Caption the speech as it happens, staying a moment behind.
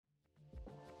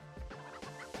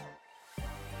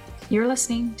You're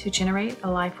listening to Generate a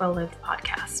Life Well Lived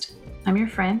podcast. I'm your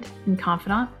friend and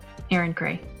confidant, Erin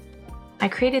Gray. I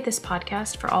created this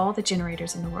podcast for all the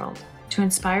generators in the world to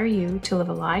inspire you to live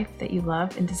a life that you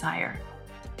love and desire,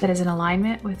 that is in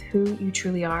alignment with who you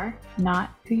truly are,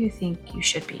 not who you think you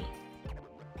should be.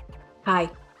 Hi.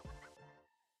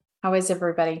 How is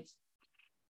everybody?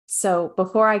 So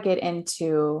before I get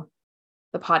into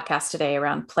the podcast today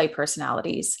around play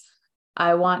personalities,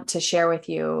 I want to share with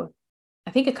you, I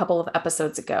think a couple of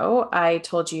episodes ago, I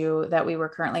told you that we were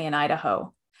currently in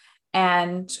Idaho.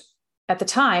 And at the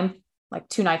time, like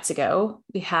 2 nights ago,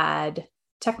 we had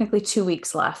technically 2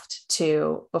 weeks left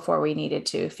before we needed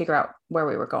to figure out where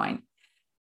we were going.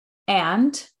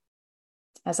 And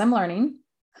as I'm learning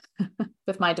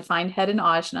with my defined head in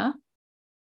Ajna,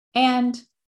 and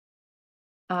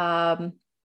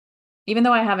even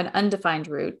though I have an undefined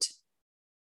route,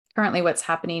 currently what's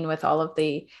happening with all of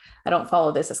I don't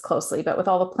follow this as closely, but with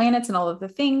all the planets and all of the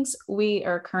things, we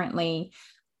are currently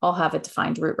all have a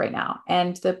defined route right now.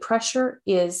 And the pressure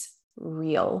is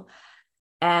real.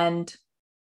 And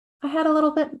I had a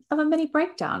little bit of a mini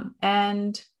breakdown.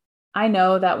 And I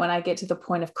know that when I get to the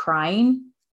point of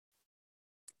crying,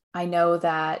 I know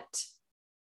that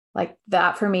like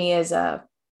that for me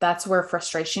that's where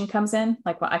frustration comes in.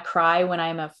 Like when I cry,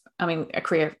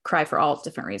 I cry for all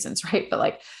different reasons, right? But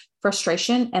like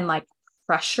frustration and like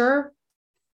pressure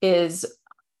is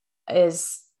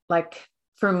like,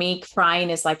 for me,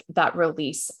 crying is like that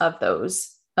release of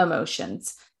those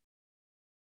emotions.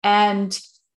 And,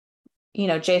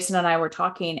 Jason and I were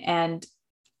talking, and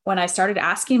when I started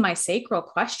asking my sacral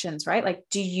questions, right? Like,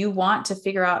 do you want to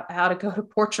figure out how to go to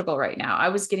Portugal right now? I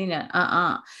was getting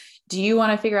do you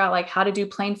want to figure out like how to do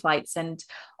plane flights and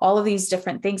all of these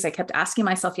different things? I kept asking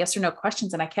myself yes or no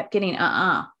questions, and I kept getting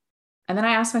And then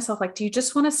I asked myself, like, do you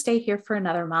just want to stay here for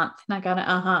another month? And I got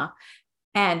an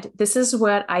And this is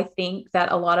what I think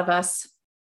that a lot of us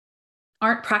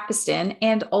aren't practiced in.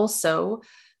 And also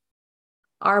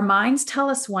our minds tell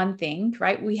us one thing,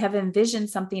 right? We have envisioned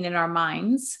something in our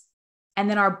minds, and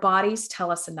then our bodies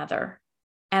tell us another.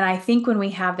 And I think when we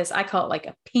have this, I call it like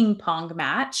a ping pong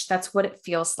match. That's what it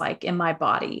feels like in my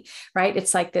body, right?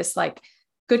 It's like this, like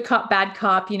good cop, bad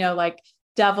cop, like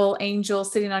devil, angel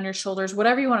sitting on your shoulders,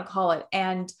 whatever you want to call it.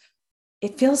 And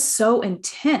it feels so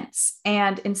intense.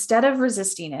 And instead of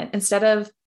resisting it, instead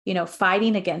of,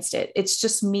 fighting against it, it's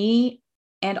just me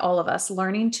and all of us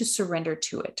learning to surrender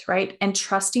to it, right? And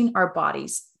trusting our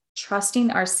bodies,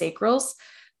 trusting our sacrals,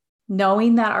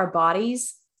 knowing that our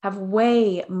bodies have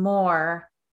way more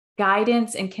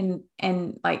guidance and can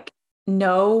like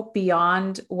know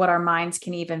beyond what our minds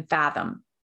can even fathom.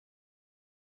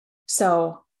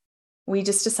 So we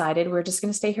just decided we're just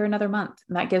going to stay here another month.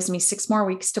 And that gives me 6 more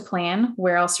weeks to plan.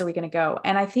 Where else are we going to go?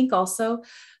 And I think also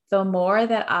the more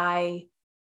that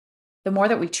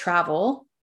we travel,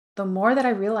 the more that I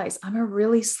realize I'm a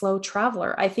really slow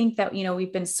traveler. I think that,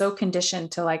 we've been so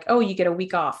conditioned to like, oh, you get a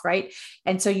week off, right?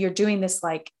 And so you're doing this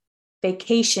like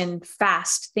vacation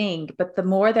fast thing. But the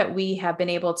more that we have been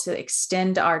able to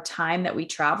extend our time that we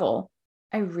travel,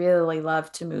 I really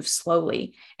love to move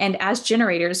slowly. And as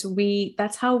generators,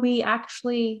 that's how we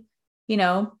actually,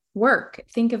 work.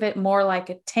 Think of it more like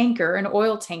a tanker, an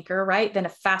oil tanker, right? Than a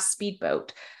fast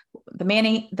speedboat. The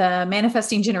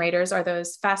manifesting generators are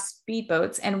those fast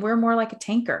speedboats, and we're more like a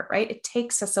tanker, right? It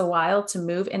takes us a while to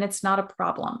move, and it's not a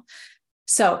problem.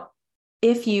 So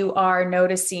if you are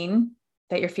noticing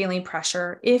that you're feeling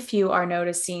pressure, if you are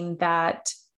noticing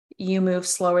that you move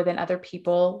slower than other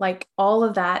people, like all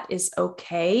of that is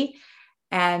okay.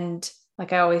 And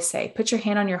like I always say, put your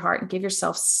hand on your heart and give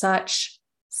yourself such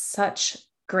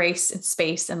grace and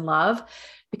space and love,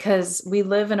 because we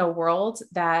live in a world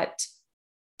that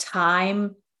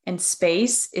time and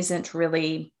space isn't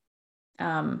really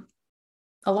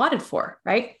allotted for,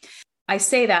 right? I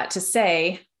say that to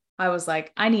say, I was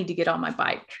like, I need to get on my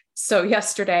bike. So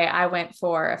yesterday I went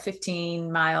for a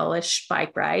 15-mile-ish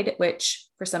bike ride, which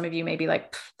for some of you may be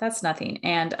like, that's nothing.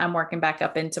 And I'm working back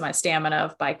up into my stamina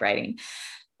of bike riding.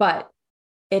 But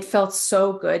it felt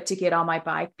so good to get on my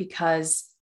bike, because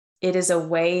it is a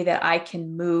way that I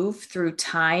can move through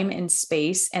time and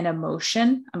space and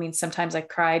emotion. I mean, sometimes I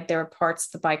cried. There were parts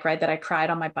of the bike ride that I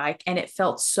cried on my bike, and it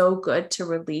felt so good to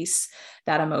release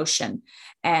that emotion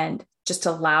and just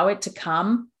allow it to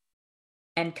come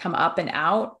up and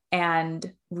out,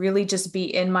 and really just be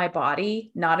in my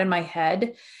body, not in my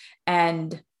head.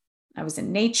 And I was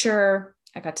in nature.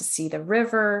 I got to see the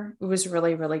river. It was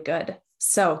really, really good.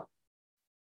 So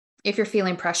if you're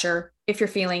feeling pressure, if you're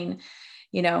feeling,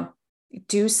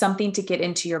 do something to get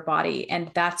into your body.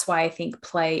 And that's why I think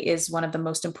play is one of the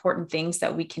most important things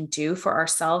that we can do for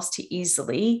ourselves to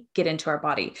easily get into our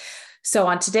body. So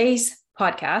on today's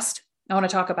podcast, I want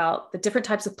to talk about the different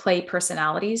types of play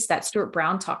personalities that Stuart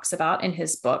Brown talks about in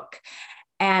his book.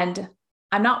 And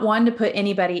I'm not one to put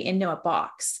anybody into a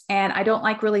box. And I don't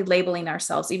like really labeling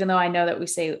ourselves, even though I know that we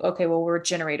say, okay, well, we're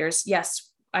generators. Yes,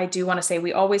 I do want to say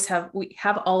we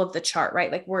have all of the chart,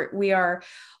 right? Like we are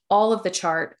all of the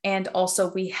chart. And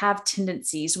also we have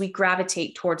tendencies, we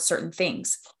gravitate towards certain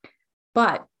things.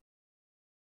 But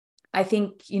I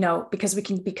think, because we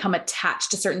can become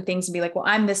attached to certain things and be like, well,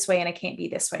 I'm this way and I can't be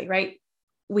this way, right?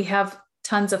 We have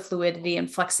tons of fluidity and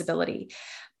flexibility.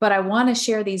 But I want to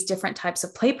share these different types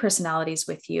of play personalities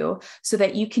with you so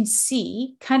that you can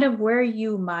see kind of where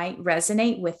you might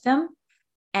resonate with them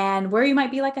and where you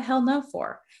might be like a hell no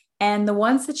for. And the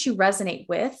ones that you resonate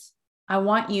with, I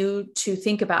want you to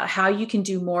think about how you can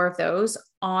do more of those,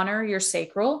 honor your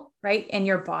sacral, right? And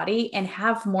your body, and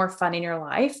have more fun in your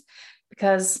life,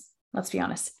 because let's be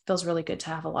honest, it feels really good to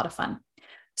have a lot of fun.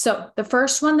 So the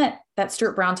first one that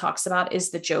Stuart Brown talks about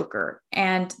is the joker.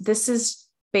 And this is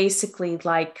basically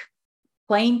like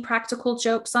playing practical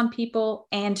jokes on people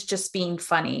and just being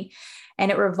funny.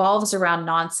 And it revolves around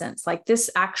nonsense. Like this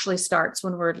actually starts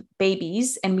when we're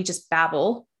babies and we just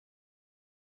babble.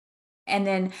 And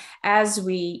then as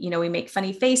we make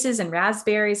funny faces and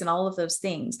raspberries and all of those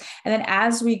things. And then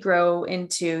as we grow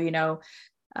into,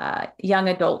 young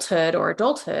adulthood or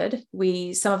adulthood,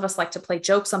 some of us like to play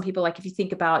jokes on people. Like if you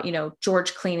think about,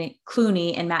 George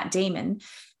Clooney and Matt Damon,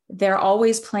 they're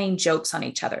always playing jokes on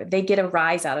each other. They get a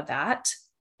rise out of that.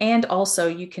 And also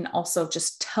you can also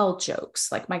just tell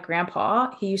jokes. Like my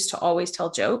grandpa, he used to always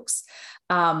tell jokes.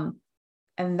 And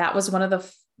that was one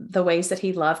of the ways that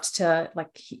he loved to, like,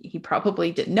 he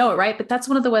probably didn't know it, right? But that's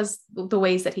one of the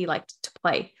ways that he liked to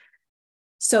play.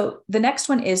 So the next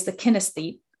one is the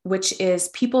kinesthete, which is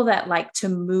people that like to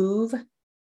move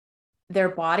their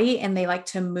body and they like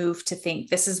to move to think.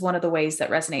 This is one of the ways that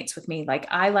resonates with me. Like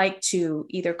I like to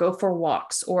either go for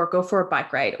walks or go for a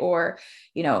bike ride, or,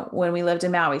 when we lived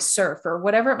in Maui, surf, or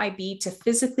whatever it might be, to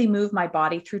physically move my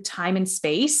body through time and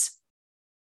space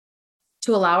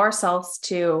to allow ourselves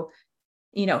to,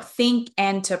 think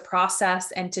and to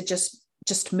process and to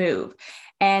just move.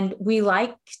 And we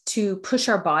like to push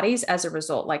our bodies as a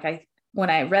result. Like when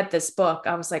I read this book,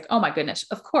 I was like, oh my goodness,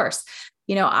 of course.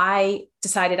 I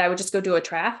decided I would just go do a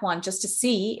triathlon just to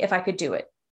see if I could do it.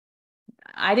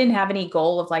 I didn't have any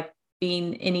goal of like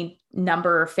being any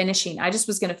number or finishing. I just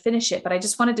was going to finish it, but I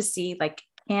just wanted to see, like,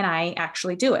 can I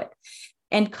actually do it?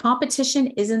 And competition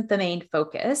isn't the main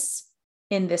focus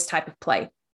in this type of play.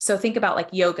 So think about like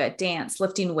yoga, dance,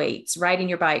 lifting weights, riding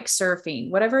your bike, surfing,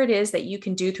 whatever it is that you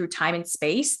can do through time and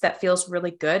space that feels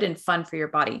really good and fun for your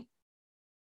body.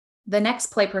 The next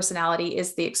play personality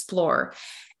is the explorer.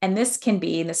 And this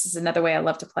is another way I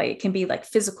love to play. It can be like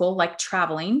physical, like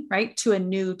traveling, right, to a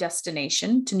new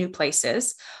destination, to new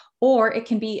places, or it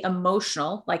can be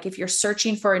emotional, like if you're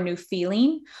searching for a new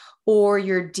feeling, or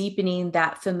you're deepening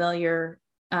that familiar,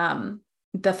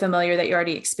 the familiar that you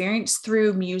already experienced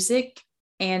through music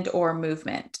and or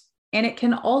movement. And it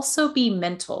can also be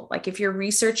mental. Like if you're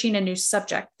researching a new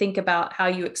subject, think about how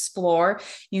you explore,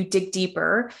 you dig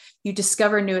deeper, you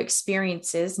discover new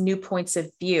experiences, new points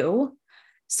of view.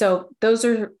 So those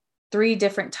are 3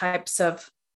 different types of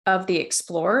the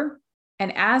explorer.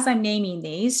 And as I'm naming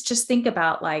these, just think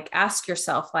about, like, ask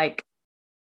yourself, like,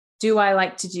 do I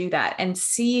like to do that? And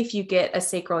see if you get a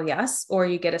sacral yes or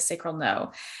you get a sacral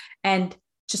no. And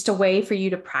just a way for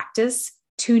you to practice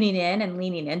tuning in and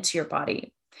leaning into your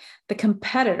body. The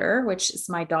competitor, which is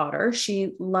my daughter,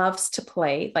 she loves to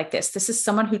play like this. This is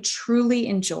someone who truly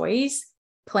enjoys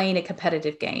playing a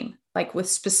competitive game, like with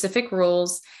specific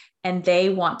rules, and they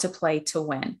want to play to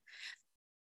win.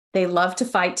 They love to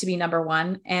fight to be number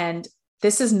one. And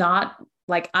this is not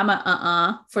like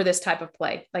I'm for this type of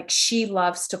play. Like she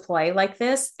loves to play like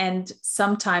this. And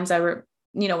sometimes when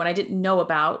I didn't know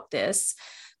about this,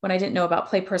 when I didn't know about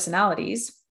play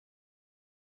personalities,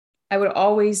 I would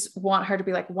always want her to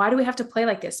be like, why do we have to play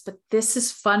like this? But this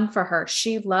is fun for her.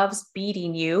 She loves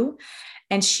beating you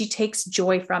and she takes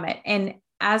joy from it. And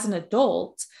as an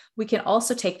adult, we can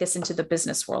also take this into the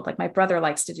business world. Like my brother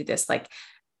likes to do this, like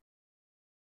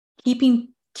keeping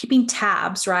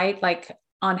tabs, right? Like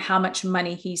on how much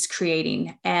money he's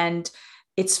creating. And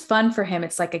it's fun for him.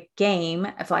 It's like a game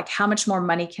of like, how much more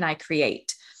money can I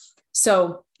create?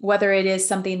 So whether it is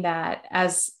something that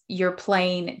as you're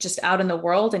playing just out in the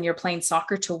world and you're playing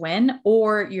soccer to win,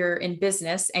 or you're in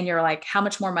business and you're like, how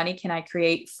much more money can I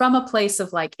create, from a place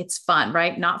of like, it's fun,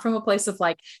 right? Not from a place of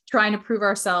like trying to prove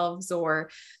ourselves or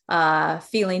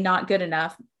feeling not good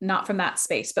enough, not from that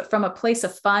space, but from a place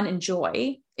of fun and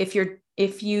joy. If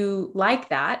you like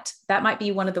that, that might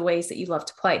be one of the ways that you love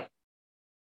to play.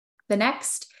 The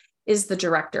next is the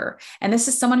director. And this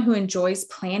is someone who enjoys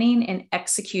planning and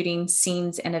executing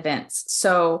scenes and events.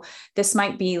 So this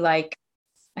might be like,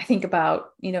 I think about,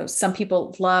 some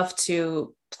people love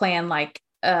to plan like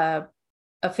a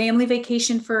family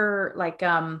vacation for like,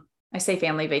 I say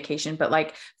family vacation, but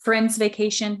like friends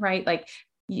vacation, right? Like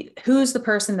who's the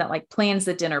person that like plans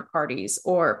the dinner parties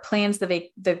or plans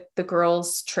the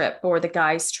girls trip or the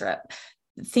guys trip?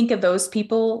 Think of those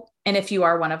people. And if you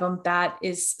are one of them, that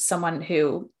is someone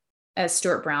who, as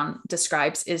Stuart Brown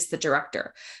describes, is the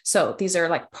director. So these are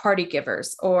like party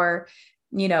givers, or,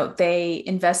 they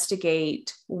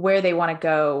investigate where they want to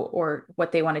go or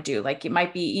what they want to do. Like it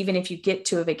might be, even if you get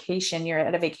to a vacation, you're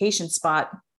at a vacation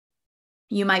spot,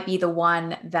 you might be the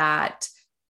one that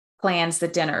plans the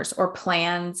dinners or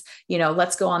plans,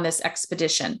 let's go on this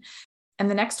expedition. And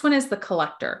the next one is the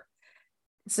collector.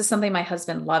 This is something my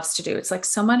husband loves to do. It's like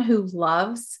someone who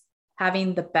loves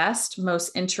having the best,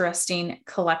 most interesting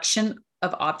collection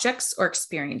of objects or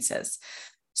experiences.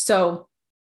 So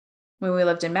when we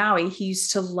lived in Maui, he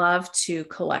used to love to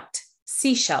collect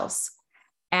seashells.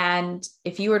 And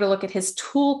if you were to look at his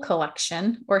tool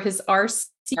collection or his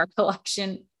RCR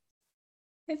collection,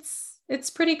 it's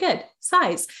pretty good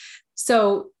size.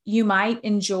 So you might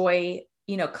enjoy,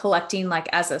 collecting like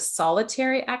as a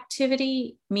solitary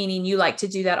activity, meaning you like to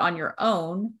do that on your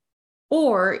own,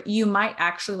 or you might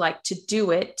actually like to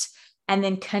do it and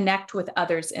then connect with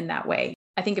others in that way.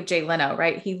 I think of Jay Leno,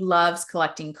 right? He loves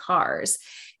collecting cars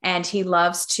and he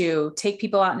loves to take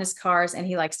people out in his cars and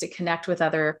he likes to connect with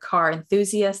other car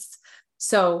enthusiasts.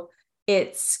 So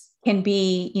can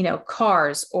be,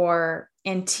 cars or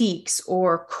antiques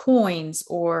or coins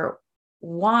or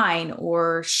wine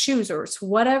or shoes or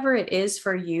whatever it is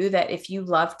for you, that if you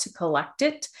love to collect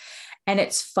it and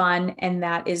it's fun, and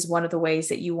that is one of the ways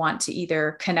that you want to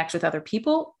either connect with other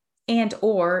people and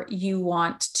or you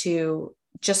want to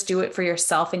just do it for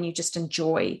yourself and you just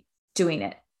enjoy doing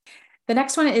it. The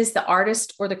next one is the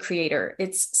artist or the creator.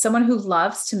 It's someone who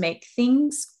loves to make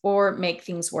things or make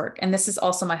things work. And this is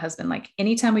also my husband. Like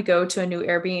anytime we go to a new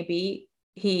Airbnb,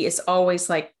 he is always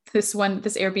like this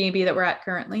Airbnb that we're at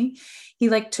currently. He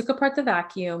like took apart the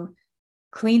vacuum,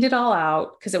 cleaned it all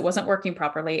out because it wasn't working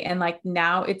properly. And like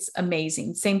now it's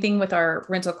amazing. Same thing with our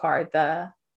rental car.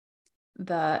 The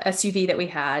SUV that we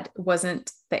had the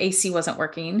AC wasn't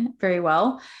working very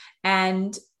well.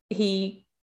 And he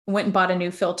went and bought a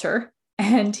new filter,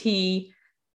 and he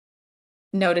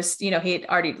noticed, he had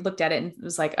already looked at it and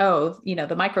was like, oh,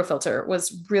 the microfilter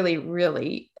was really,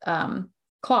 really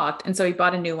clogged. And so he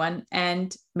bought a new one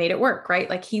and made it work, right?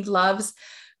 Like he loves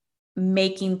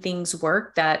making things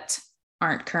work that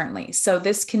aren't currently. So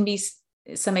this can be,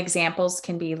 some examples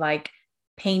can be like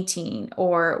painting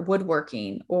or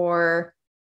woodworking or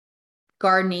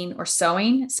gardening or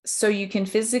sewing. So you can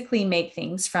physically make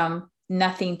things from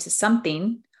nothing to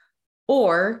something,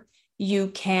 or you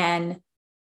can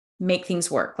make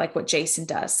things work like what Jason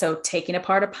does. So taking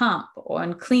apart a pump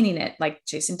and cleaning it like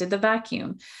Jason did the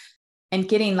vacuum, and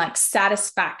getting like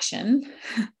satisfaction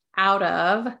out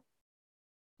of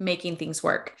making things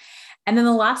work. And then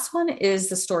the last one is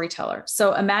the storyteller.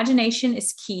 So imagination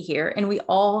is key here. And we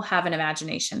all have an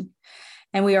imagination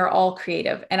and we are all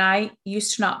creative. And I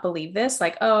used to not believe this,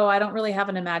 like, oh, I don't really have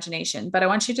an imagination, but I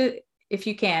want you to, if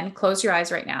you can, close your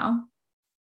eyes right now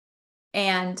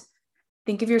and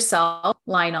think of yourself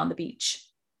lying on the beach.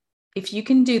 If you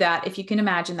can do that, if you can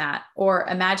imagine that, or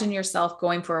imagine yourself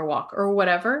going for a walk or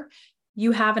whatever,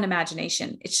 you have an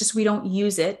imagination. It's just we don't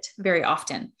use it very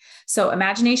often. So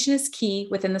imagination is key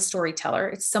within the storyteller.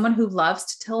 It's someone who loves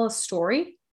to tell a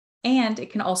story, and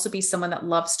it can also be someone that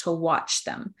loves to watch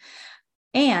them.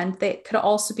 And they could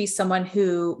also be someone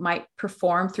who might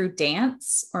perform through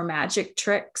dance or magic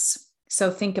tricks.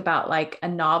 So think about like a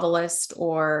novelist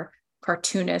or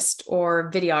cartoonist or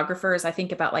videographers. I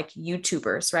think about like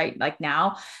YouTubers, right? Like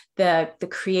now the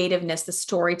creativeness, the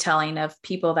storytelling of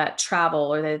people that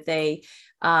travel, or that they,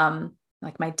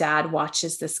 like my dad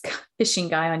watches this fishing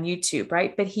guy on YouTube,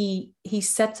 right? But he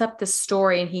sets up the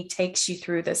story and he takes you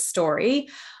through this story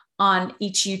on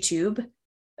each YouTube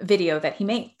video that he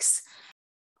makes.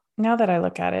 Now that I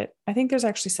look at it, I think there's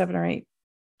actually 7 or 8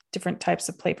 different types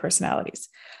of play personalities.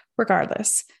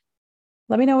 Regardless,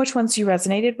 let me know which ones you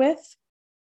resonated with.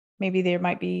 Maybe there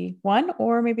might be one,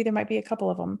 or maybe there might be a couple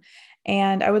of them.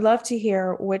 And I would love to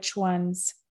hear which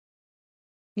ones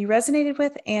you resonated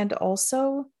with, and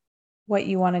also what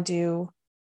you want to do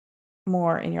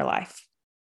more in your life.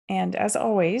 And as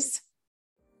always,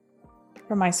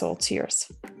 from my soul to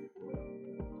yours.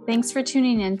 Thanks for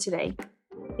tuning in today.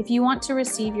 If you want to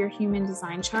receive your human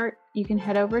design chart, you can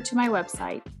head over to my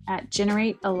website at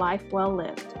Generate a Life Well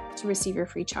Lived to receive your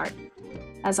free chart.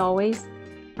 As always,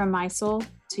 from my soul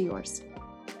to yours.